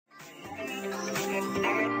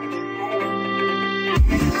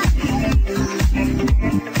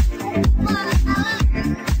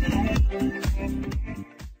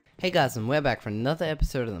Hey guys, and we're back for another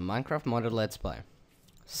episode of the Minecraft Modded Let's Play.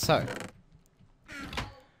 So,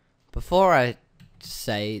 before I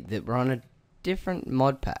say that we're on a different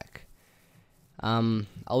mod pack, I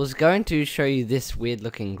was going to show you this weird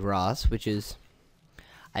looking grass, which is,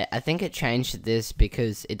 I think it changed this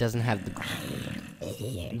because it doesn't have the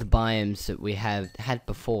biomes that we had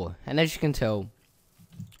before. And as you can tell,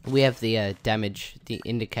 we have the the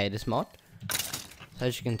indicators mod. So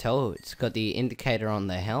as you can tell, it's got the indicator on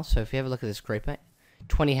the health. So if you have a look at this creeper,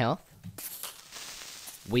 20 health.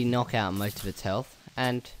 We knock out most of its health,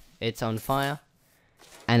 and it's on fire,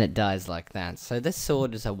 and it dies like that. So this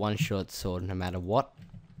sword is a one-shot sword no matter what.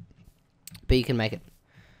 But you can make it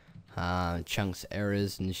chunks,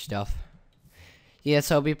 errors, and stuff. Yeah,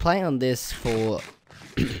 so I'll be playing on this for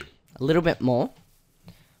a little bit more.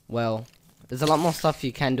 Well, there's a lot more stuff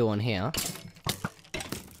you can do on here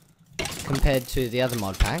compared to the other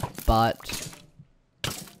mod pack, but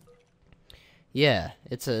yeah,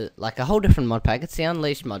 it's like a whole different mod pack. It's the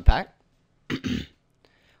Unleashed mod pack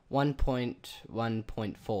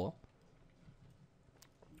 1.1.4,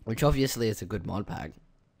 which obviously is a good mod pack.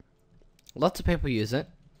 Lots of people use it.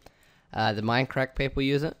 The Minecraft people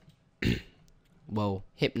use it. Well,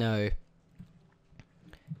 Hypno,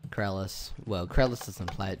 Krellis. Well, Krellis doesn't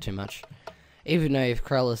play it too much. Even though if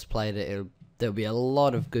Krellis played it, there'll be a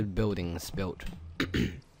lot of good buildings built.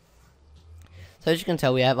 So as you can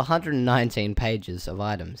tell, we have 119 pages of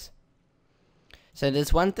items. So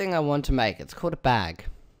there's one thing I want to make. It's called a bag.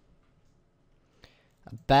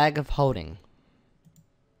 A bag of holding.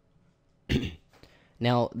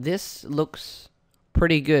 Now, this looks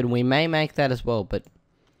pretty good. We may make that as well, but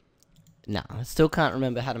no, I still can't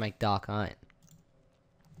remember how to make dark iron.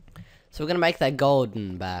 So we're going to make that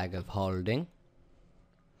golden bag of holding.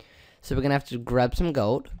 So we're going to have to grab some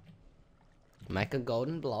gold, make a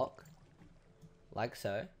golden block, like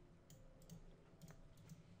so.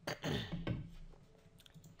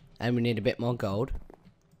 And we need a bit more gold.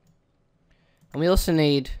 And we also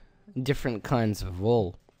need different kinds of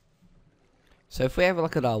wool. So if we have a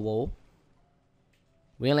look at our wool,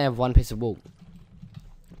 we only have one piece of wool.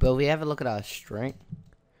 But if we have a look at our string,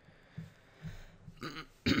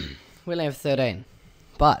 we only have 13.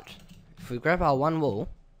 But if we grab our one wool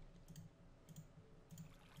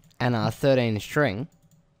and our 13 string,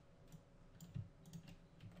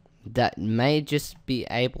 that may just be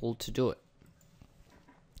able to do it.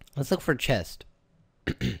 Let's look for a chest.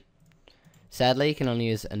 Sadly, you can only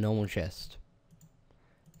use a normal chest.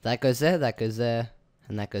 That goes there, that goes there,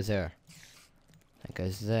 and that goes there. That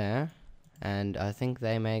goes there, and I think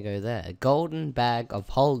they may go there. A golden bag of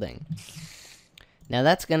holding. Now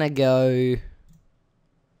that's gonna go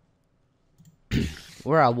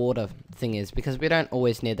where our water thing is, because we don't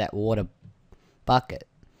always need that water bucket.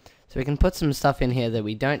 So we can put some stuff in here that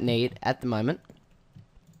we don't need at the moment.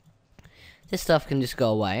 This stuff can just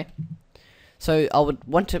go away. So I would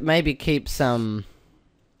want to maybe keep some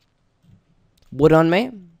wood on me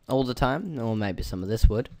all the time, or maybe some of this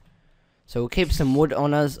wood. So we'll keep some wood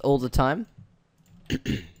on us all the time.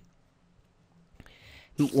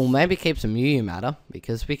 We'll maybe keep some UU matter,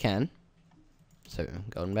 because we can. So,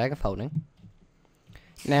 golden bag of holding.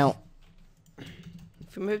 Now,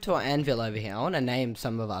 if we move to our anvil over here, I want to name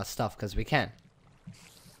some of our stuff, because we can.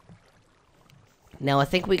 Now, I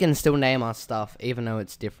think we can still name our stuff, even though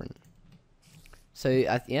it's different. So,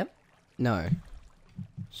 yep. No.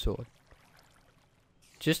 Sword.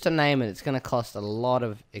 Just to name it, it's going to cost a lot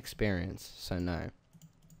of experience, so no.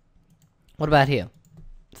 What about here?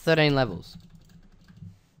 13 levels.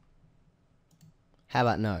 How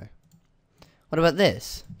about no? What about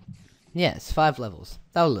this? Yes, 5 levels.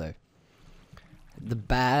 That'll do. The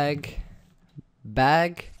bag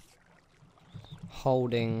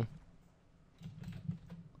holding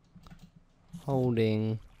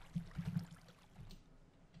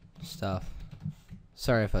stuff.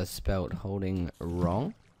 Sorry if I spelled holding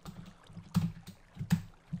wrong.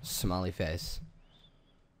 Smiley face.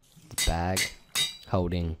 The bag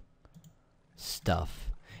holding stuff.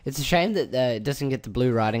 It's a shame that it doesn't get the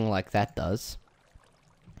blue writing like that does.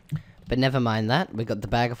 But never mind that. We got the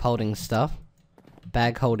bag of holding stuff.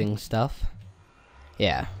 Bag holding stuff.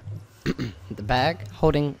 Yeah. The bag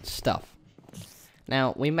holding stuff.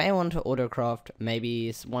 Now, we may want to autocraft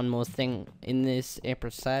maybe one more thing in this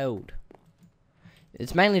episode.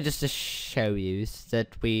 It's mainly just to show you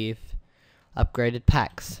that we've upgraded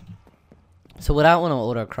packs. So what I want to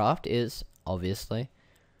autocraft is, obviously,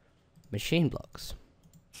 machine blocks.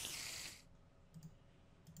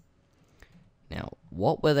 Now,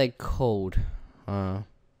 what were they called? I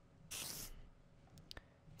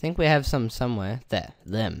think we have some somewhere. There,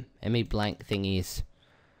 them. Emmy blank thingies.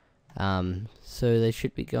 So they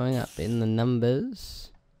should be going up in the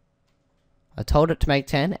numbers. I told it to make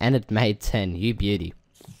 10, and it made 10. You beauty.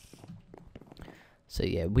 So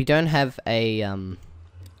yeah, we don't have a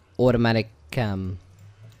automatic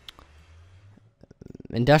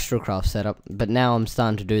industrial craft setup, but now I'm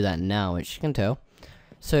starting to do that now, which you can tell.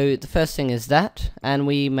 So the first thing is that, and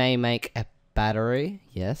we may make a battery.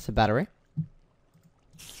 Yes, a battery.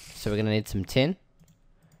 So we're gonna need some tin,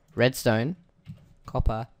 redstone,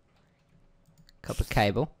 copper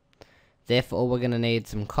cable. Therefore, we're gonna need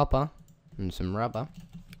some copper and some rubber.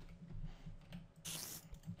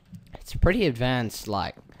 It's pretty advanced,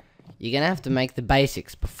 like, you're gonna have to make the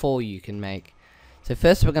basics before you can make. So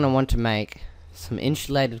first we're gonna want to make some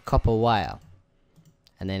insulated copper wire,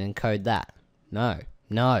 and then encode that. No.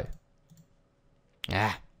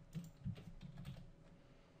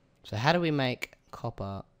 So how do we make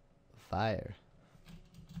copper wire?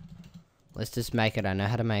 Let's just make it. I know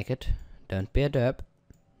how to make it. Don't be a derp.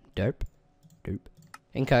 Derp.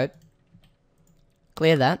 Encode.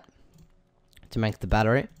 Clear that to make the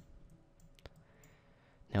battery.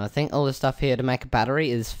 Now I think all the stuff here to make a battery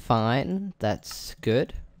is fine. That's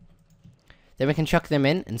good. Then we can chuck them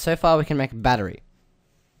in, and so far we can make a battery.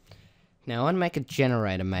 Now I want to make a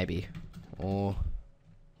generator maybe. Or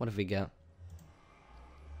what have we got?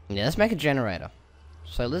 Yeah, let's make a generator.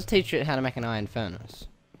 So let's teach it how to make an iron furnace,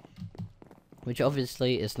 which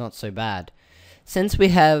obviously is not so bad. Since we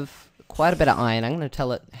have quite a bit of iron, I'm going to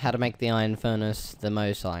tell it how to make the iron furnace the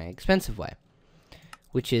most expensive way,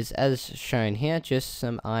 which is as shown here, just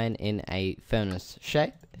some iron in a furnace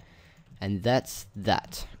shape, and that's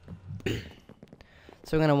that.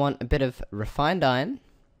 So we're going to want a bit of refined iron,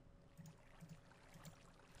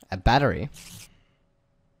 a battery,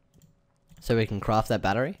 so we can craft that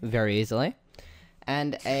battery very easily,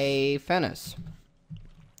 and a furnace.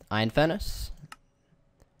 Iron furnace.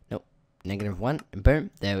 Nope. -1. And boom.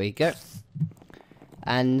 There we go.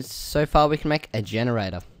 And so far we can make a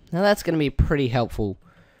generator. Now that's going to be pretty helpful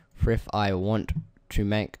for if I want to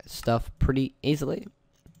make stuff pretty easily.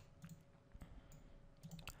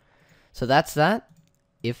 So that's that.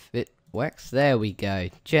 If it works. There we go.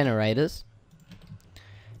 Generators.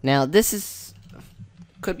 Now this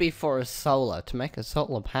could be for a solar, to make a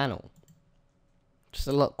solar panel. Just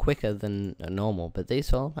a lot quicker than a normal, but these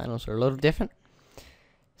solar panels are a little different.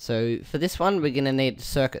 So for this one we're going to need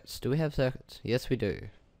circuits. Do we have circuits? Yes we do.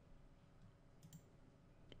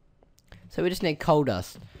 So we just need coal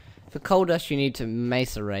dust. For coal dust you need to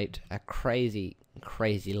macerate a crazy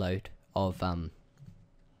load of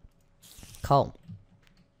coal.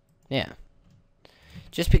 Yeah.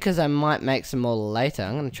 Just because I might make some more later,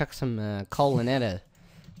 I'm going to chuck some coal in there to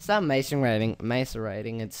start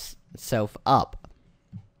macerating itself up.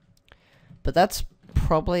 But that's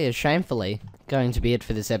probably, shamefully, going to be it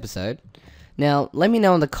for this episode. Now, let me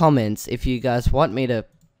know in the comments if you guys want me to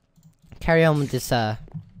carry on with this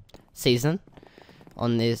season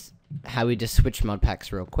on this, how we just switch mod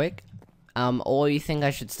packs real quick, or you think I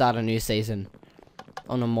should start a new season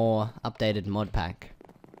on a more updated mod pack.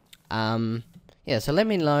 Yeah, so let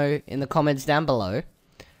me know in the comments down below,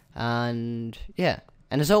 and yeah,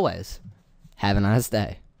 and as always, have a nice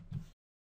day.